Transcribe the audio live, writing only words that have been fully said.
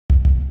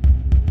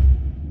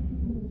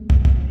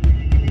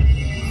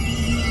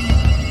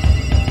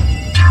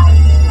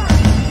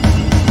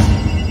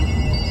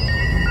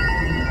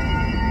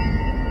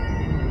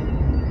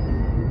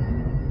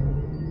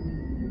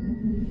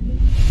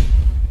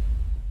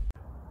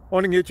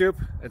Morning YouTube,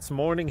 it's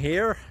morning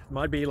here. It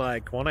might be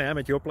like 1 a.m.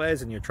 at your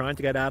place and you're trying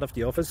to get out of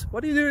the office.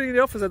 What are you doing in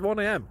the office at 1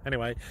 a.m?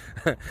 Anyway,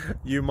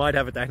 you might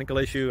have a technical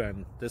issue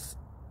and this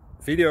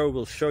video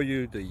will show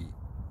you the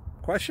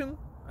question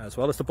as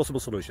well as the possible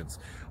solutions.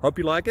 Hope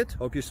you like it,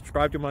 hope you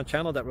subscribe to my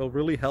channel. That will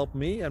really help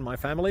me and my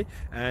family,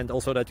 and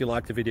also that you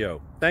like the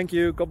video. Thank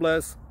you, God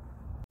bless.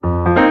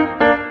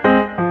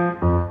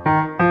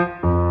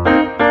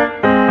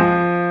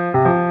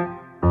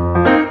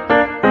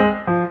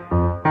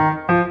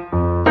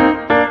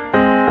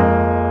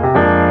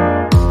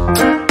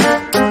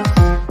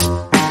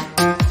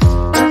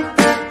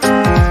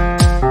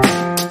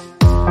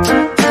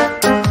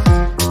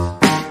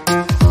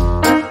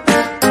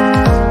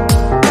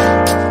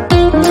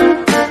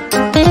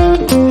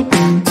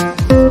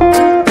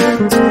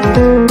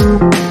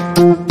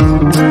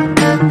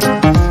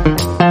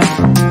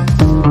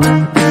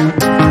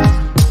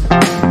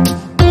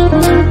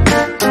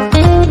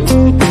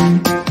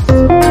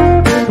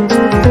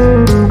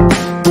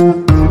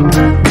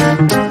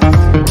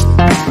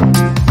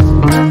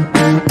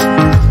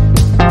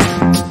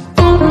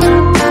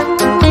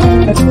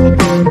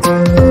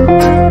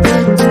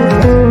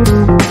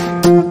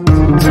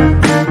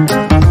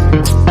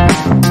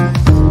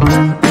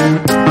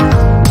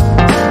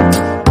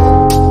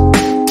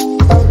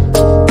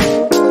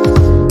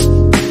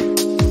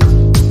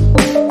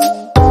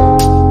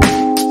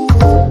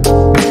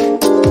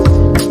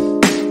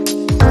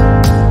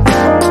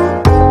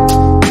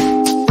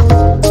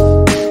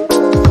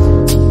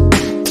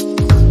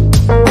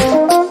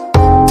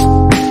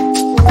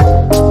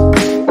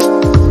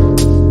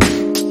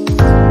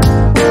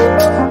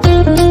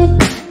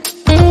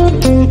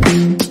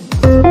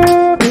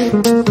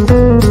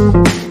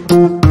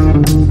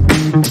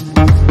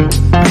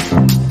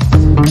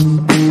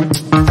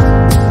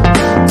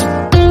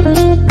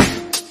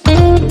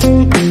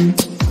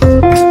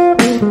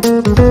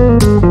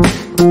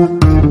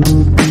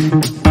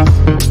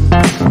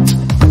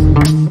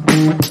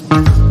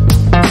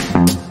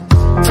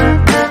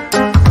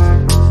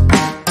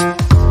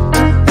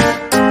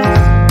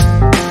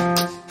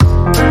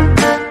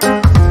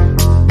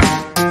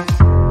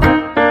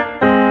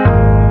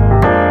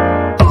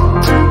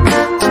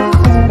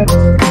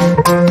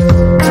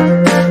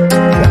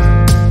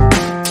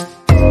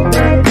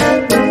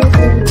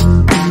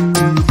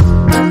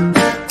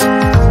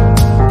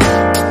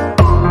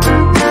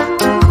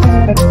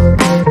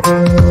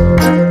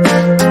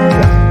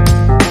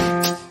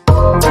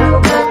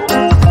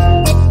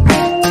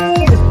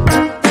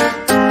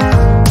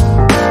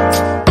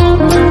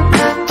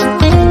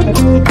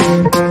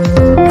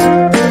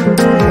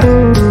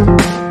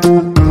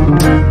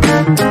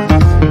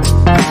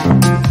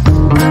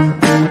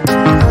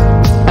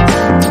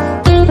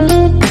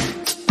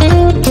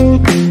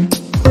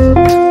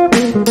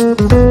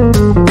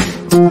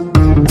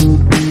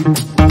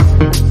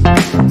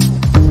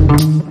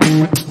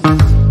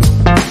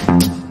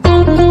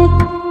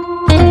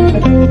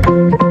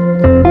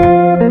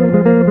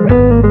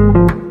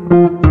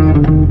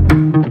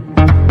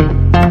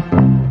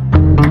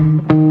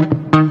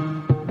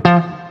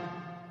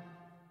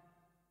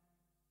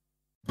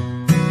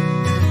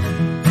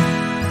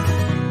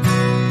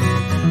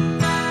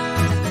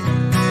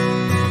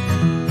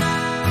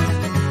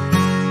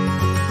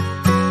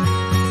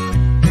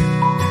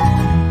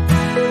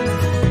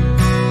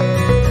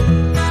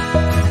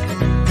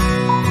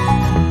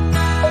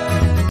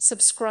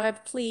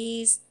 Subscribe,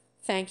 please.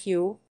 Thank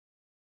you.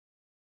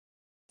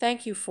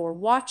 Thank you for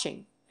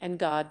watching, and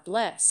God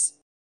bless.